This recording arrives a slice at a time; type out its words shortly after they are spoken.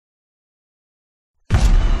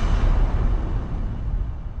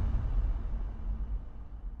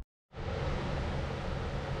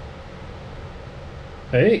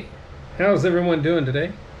Hey, how's everyone doing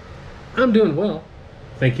today? I'm doing well.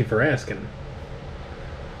 Thank you for asking.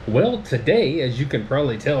 Well, today, as you can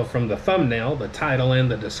probably tell from the thumbnail, the title,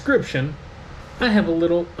 and the description, I have a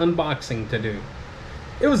little unboxing to do.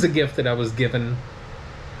 It was a gift that I was given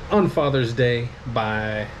on Father's Day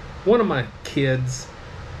by one of my kids,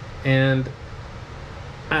 and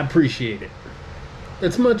I appreciate it.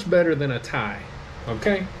 It's much better than a tie,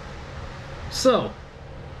 okay? So,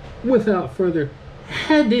 without further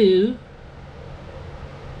ado,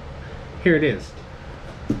 here it is.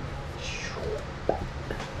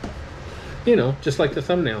 You know, just like the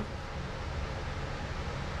thumbnail.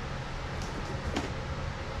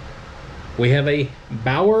 We have a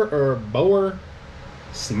BOWER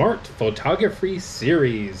Smart Photography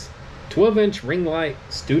Series 12-inch ring light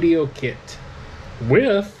studio kit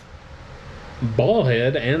with ball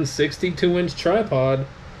head and 62-inch tripod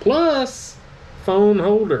plus phone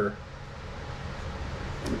holder.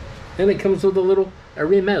 And it comes with a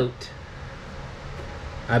remote,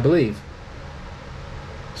 I believe.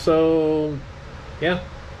 So, yeah.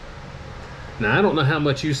 Now, I don't know how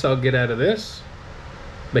much you saw get out of this,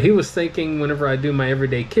 but he was thinking whenever I do my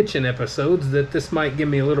everyday kitchen episodes that this might give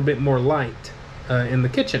me a little bit more light in the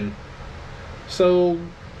kitchen. So,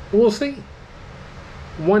 we'll see.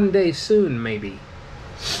 One day soon, maybe.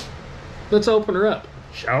 Let's open her up,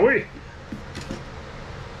 shall we?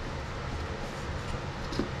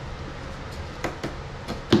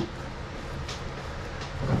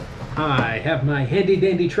 I have my handy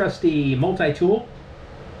dandy trusty multi-tool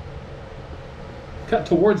cut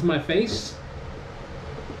towards my face.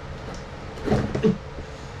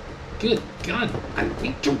 Good God, I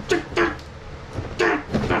need to take that.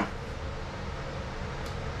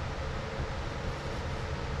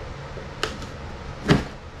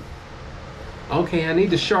 Okay, I need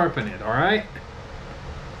to sharpen it, all right?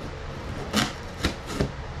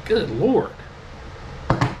 Good Lord.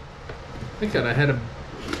 I think I'd have had a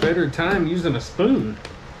better time using a spoon.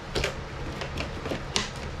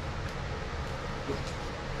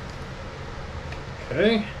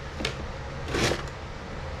 Okay.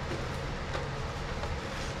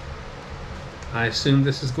 I assume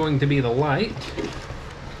this is going to be the light.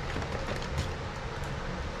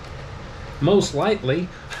 Most likely.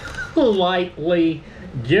 Lightly.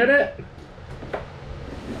 Get it?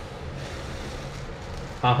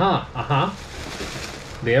 Uh-huh.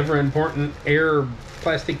 The ever important air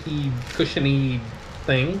plasticky, cushiony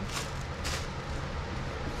thing.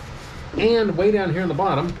 And way down here on the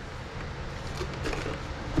bottom,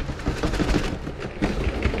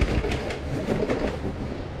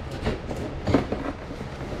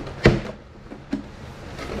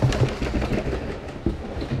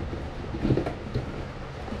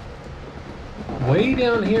 way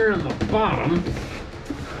down here on the bottom,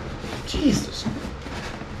 Jesus.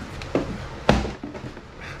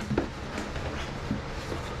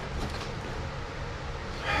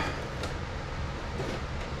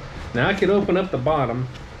 Now I could open up the bottom,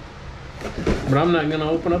 but I'm not going to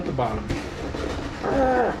open up the bottom.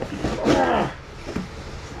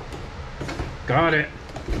 Got it.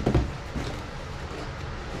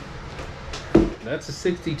 That's a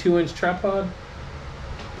 62-inch tripod.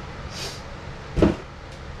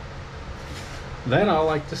 That I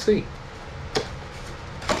like to see.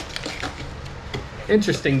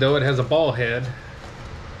 Interesting though, it has a ball head.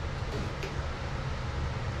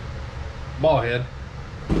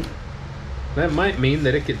 That might mean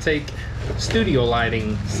that it could take studio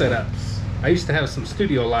lighting setups. I used to have some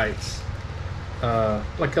studio lights,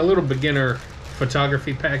 like a little beginner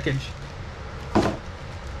photography package.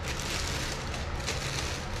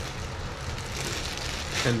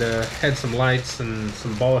 And had some lights and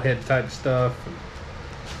some ball head type stuff.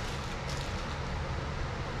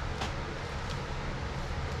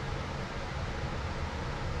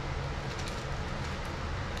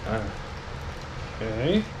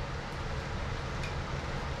 Okay.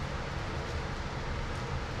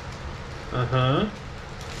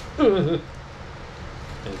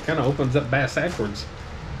 It kind of opens up backwards.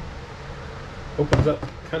 Opens up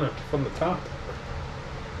kind of from the top,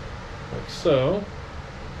 like so.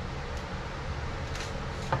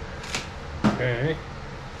 Okay.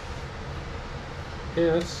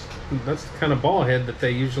 Yeah, that's the kind of ball head that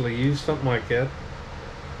they usually use, something like that.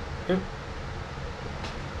 Yep.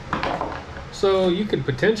 So you could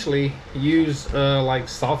potentially use like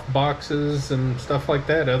soft boxes and stuff like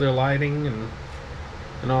that, other lighting and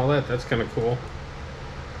all that. That's kind of cool.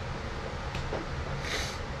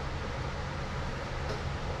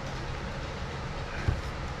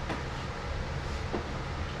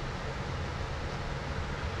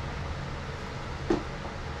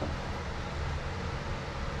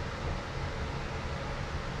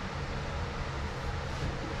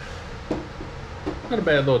 Not a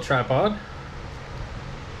bad little tripod.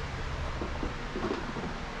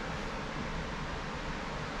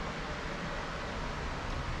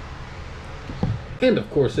 And of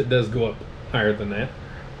course it does go up higher than that.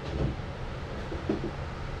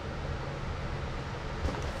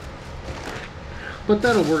 But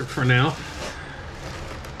that'll work for now.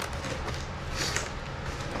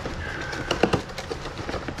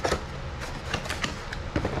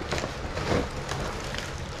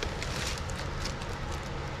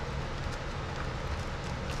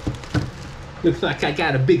 Looks like I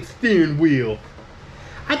got a big steering wheel.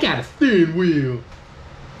 I got a steering wheel.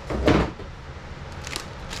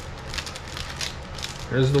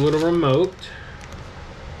 There's the little remote.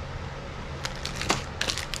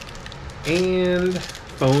 And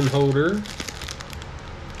phone holder.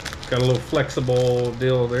 Got a little flexible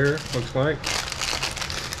deal there, looks like.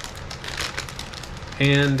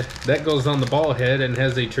 And that goes on the ball head and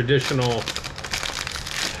has a traditional,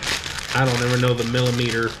 I don't ever know the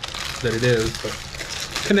millimeter that it is, but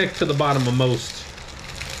connect to the bottom of most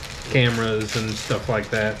cameras and stuff like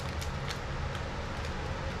that.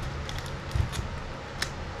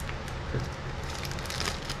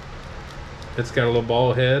 It's got a little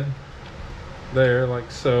ball head there, like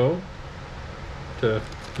so, to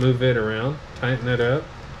move it around, tighten it up.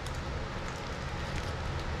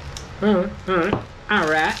 All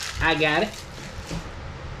right, I got it.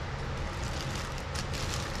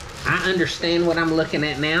 I understand what I'm looking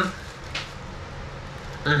at now.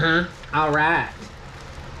 All right.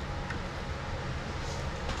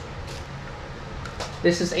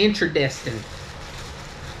 This is interesting.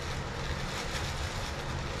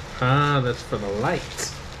 Ah, that's for the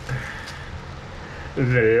light.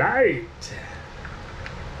 The light.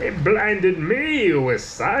 It blinded me with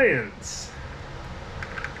science.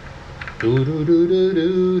 Do do do do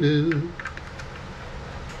do do.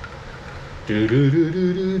 Do do do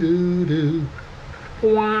do do do do.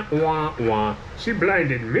 Wah wah wah. She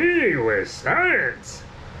blinded me with science.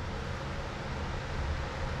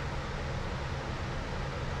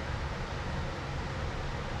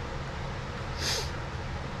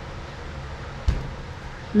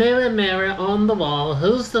 Mirror, mirror on the wall,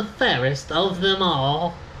 who's the fairest of them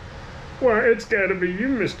all? Why, it's gotta be you,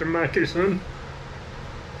 Mr. Michelson.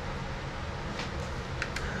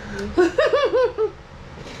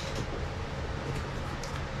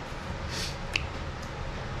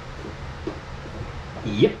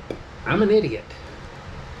 Yep, I'm an idiot.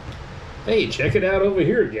 Hey, check it out over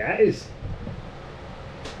here, guys.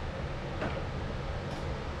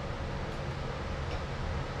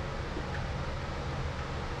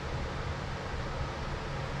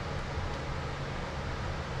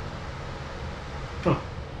 Huh.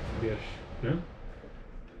 Yes. No?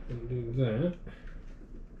 Can do that.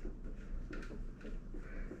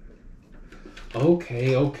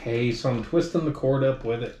 Okay, so I'm twisting the cord up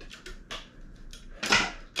with it.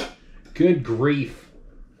 Good grief.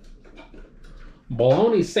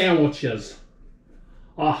 Bologna sandwiches.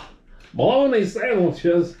 Bologna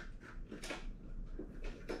sandwiches.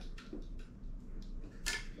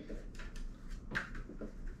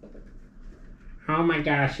 Oh my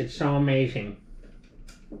gosh, it's so amazing.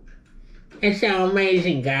 It's so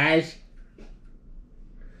amazing, guys.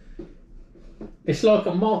 It's like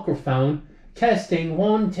a microphone. Testing,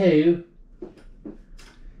 1, 2.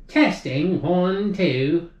 Testing, 1,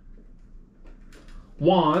 2.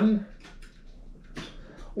 1.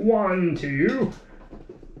 1, 2.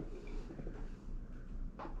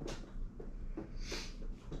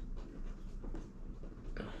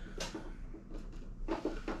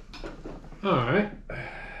 All right.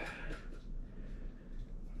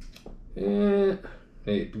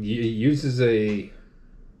 It uses a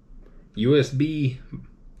USB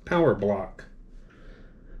power block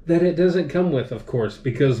that it doesn't come with, of course,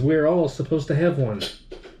 because we're all supposed to have one.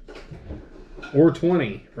 Or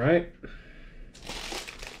 20, right?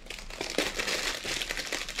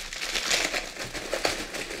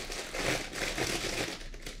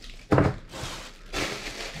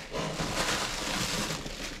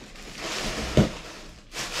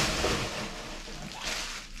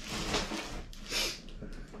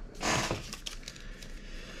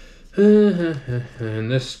 And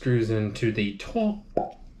this screws into the top.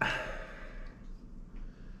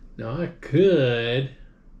 Now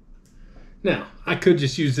I could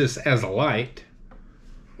just use this as a light,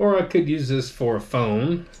 or I could use this for a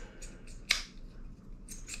phone.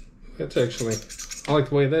 That's actually, I like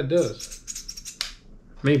the way that does.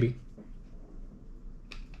 Maybe.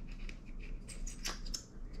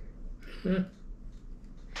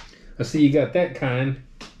 I see you got that kind,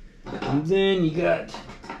 and then you got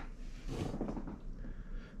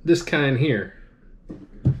this kind here.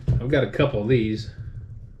 I've got a couple of these.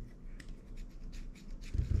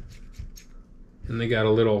 And they got a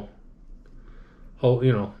little hole,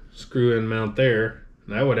 you know, screw in mount there.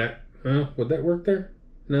 That would that work there?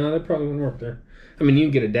 No, that probably wouldn't work there. I mean,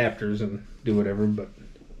 you can get adapters and do whatever, but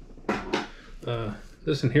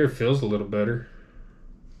this in here feels a little better.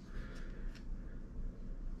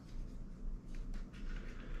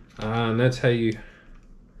 And that's how you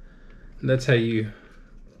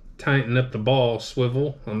tighten up the ball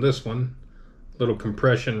swivel on this one. Little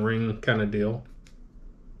compression ring kind of deal.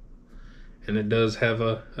 And it does have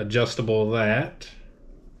a adjustable that.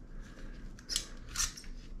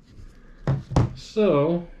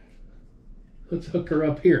 So let's hook her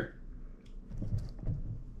up here.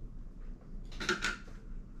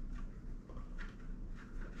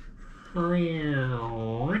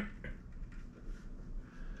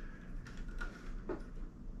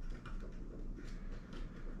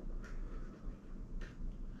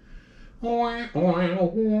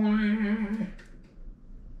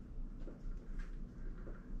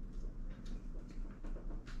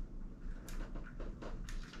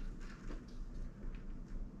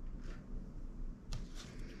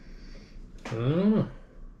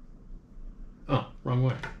 Oh, wrong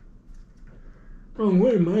way. Wrong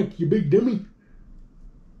way, Mike, you big dummy.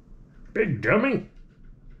 Big dummy.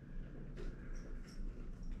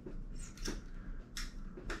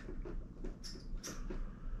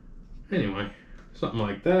 Anyway, something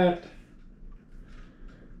like that.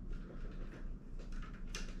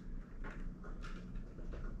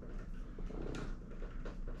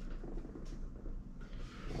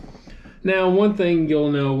 Now, one thing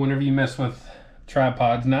you'll know whenever you mess with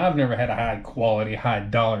tripods, now I've never had a high quality, high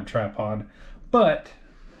dollar tripod, but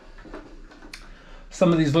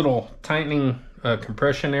some of these little tightening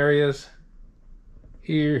compression areas,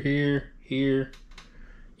 here,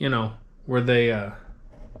 you know, where they,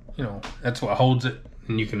 you know, that's what holds it,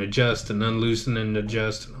 and you can adjust and unloosen and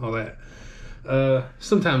adjust and all that.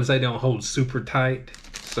 Sometimes they don't hold super tight,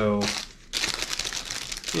 so,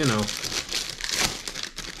 you know.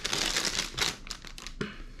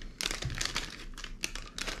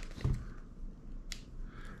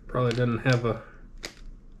 Probably doesn't have a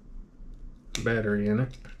battery in it.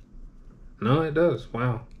 No, it does.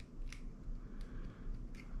 Wow.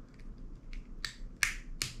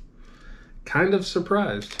 Kind of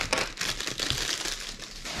surprised.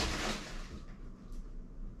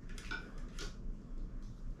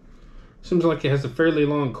 Seems like it has a fairly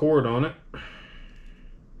long cord on it.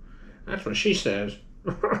 That's what she says.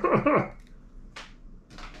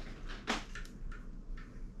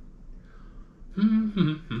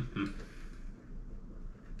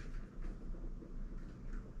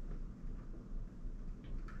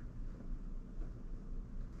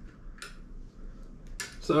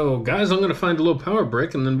 So guys, I'm going to find a little power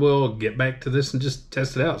brick and then we'll get back to this and just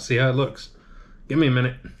test it out, see how it looks. Give me a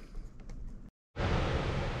minute.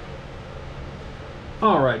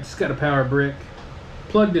 Alright, just got a power brick,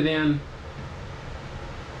 plugged it in.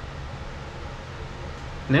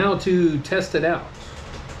 Now to test it out.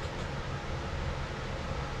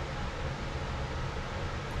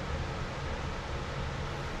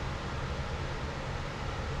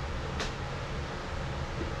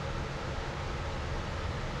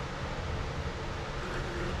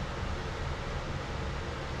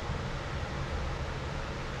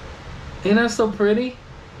 Ain't that so pretty?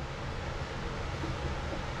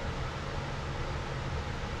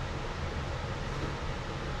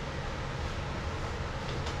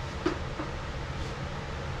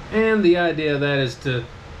 And the idea of that is to,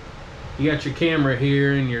 you got your camera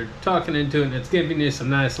here and you're talking into it and it's giving you some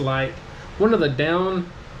nice light. One of the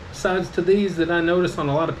downsides to these that I notice on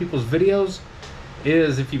a lot of people's videos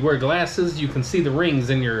is if you wear glasses, you can see the rings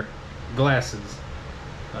in your glasses.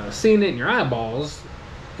 Seeing it in your eyeballs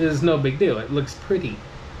is no big deal. It looks pretty.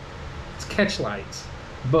 It's catch lights.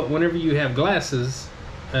 But whenever you have glasses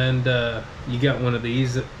and you got one of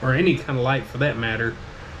these, or any kind of light for that matter,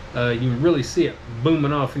 you can really see it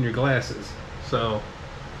booming off in your glasses. So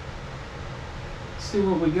let's see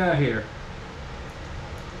what we got here.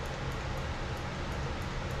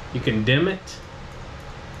 You can dim it.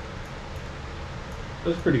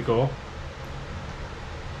 That's pretty cool.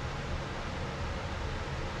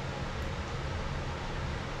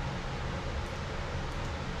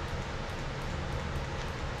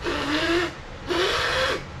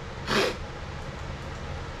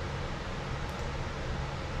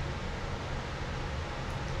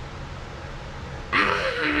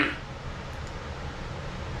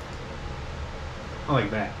 I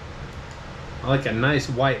like that. I like a nice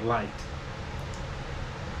white light.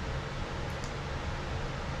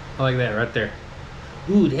 I like that right there.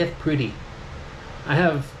 Ooh, that's pretty. I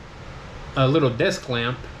have a little desk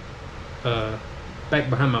lamp back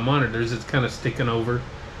behind my monitors. It's kind of sticking over,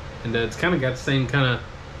 and it's kind of got the same kind of.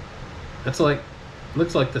 That's like,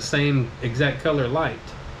 looks like the same exact color light.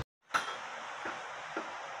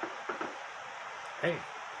 Hey,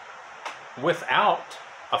 without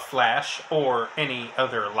a flash or any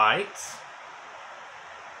other lights,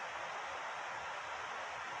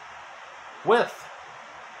 with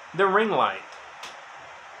the ring light.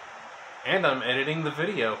 And I'm editing the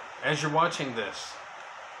video as you're watching this.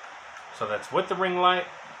 So that's with the ring light,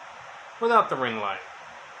 without the ring light,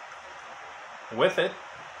 with it,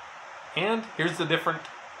 and here's the different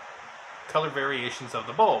color variations of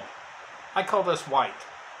the bulb. I call this white.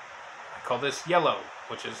 I call this yellow,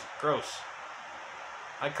 which is gross.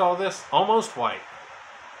 I call this almost white.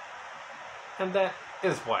 And that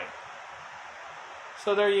is white.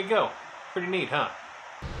 So there you go. Pretty neat, huh?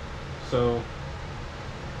 So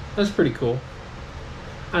that's pretty cool.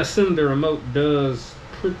 I assume the remote does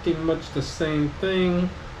pretty much the same thing.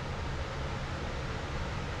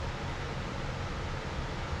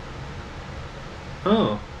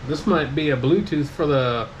 Oh, this might be a Bluetooth for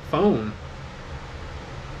the phone.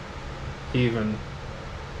 Even.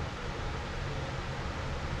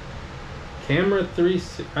 Camera 3.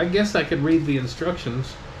 I guess I could read the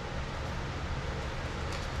instructions.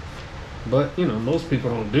 But, you know, most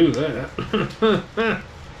people don't do that.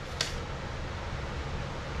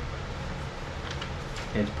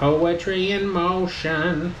 It's poetry in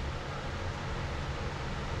motion.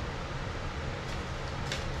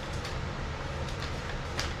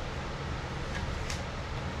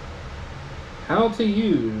 How to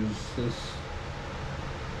use this.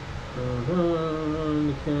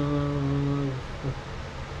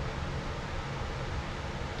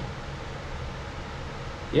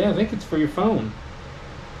 Yeah, I think it's for your phone.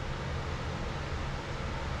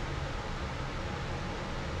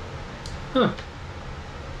 Huh.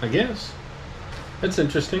 I guess. That's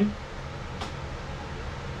interesting.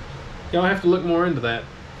 Y'all have to look more into that.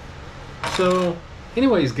 So,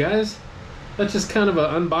 anyways, guys, that's just kind of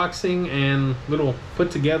an unboxing and little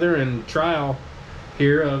put together and trial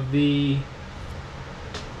here of the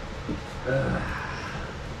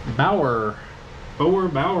BOWER.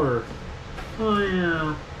 Oh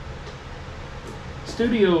yeah.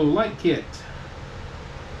 Studio light kit.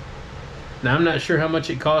 Now I'm not sure how much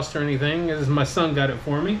it cost or anything, as my son got it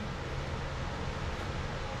for me.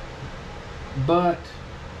 But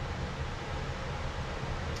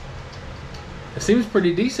it seems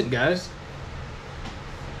pretty decent, guys.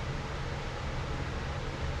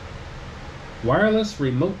 Wireless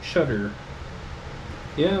remote shutter.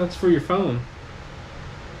 Yeah, that's for your phone.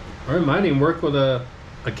 Or it might even work with a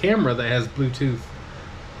camera that has Bluetooth.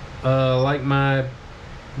 Like my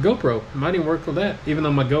GoPro. It might even work with that. Even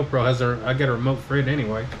though my GoPro has I got a remote for it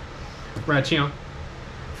anyway. Right, you know.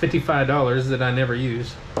 $55 that I never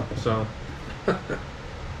use. So.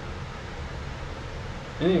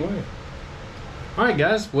 Anyway. Alright,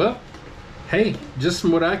 guys. Well, hey, just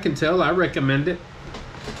from what I can tell, I recommend it.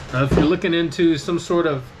 If you're looking into some sort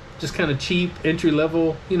of just kind of cheap,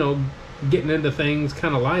 entry-level, you know, getting into things,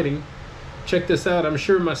 kind of lighting, check this out. I'm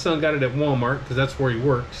sure my son got it at Walmart because that's where he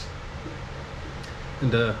works.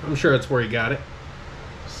 And I'm sure that's where he got it.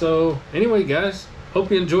 So, anyway, guys,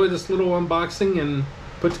 hope you enjoy this little unboxing and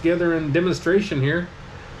put together and demonstration here.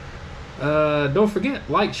 Don't forget,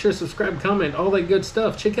 like, share, subscribe, comment, all that good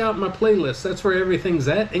stuff. Check out my playlist. That's where everything's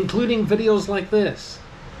at, including videos like this.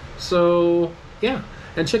 So, yeah.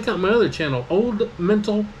 And check out my other channel, Old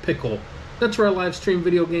Mental Pickle. That's where I live stream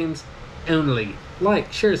video games only.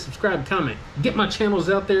 Like, share, subscribe, comment. Get my channels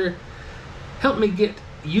out there. Help me get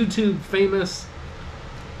YouTube famous.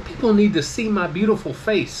 People need to see my beautiful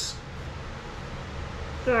face.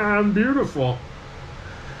 I'm beautiful.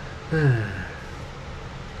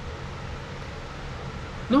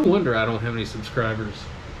 No wonder I don't have any subscribers.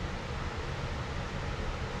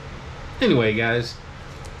 Anyway, guys.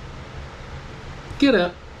 Get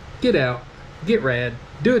up, get out, get rad,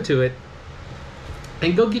 do it to it,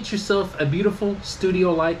 and go get yourself a beautiful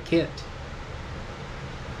studio light kit.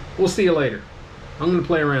 We'll see you later. I'm going to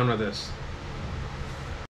play around with this.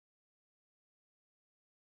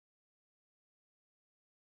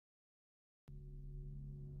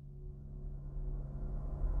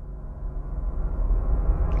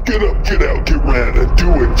 Get up, get out, get rad, and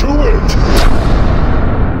do it to it!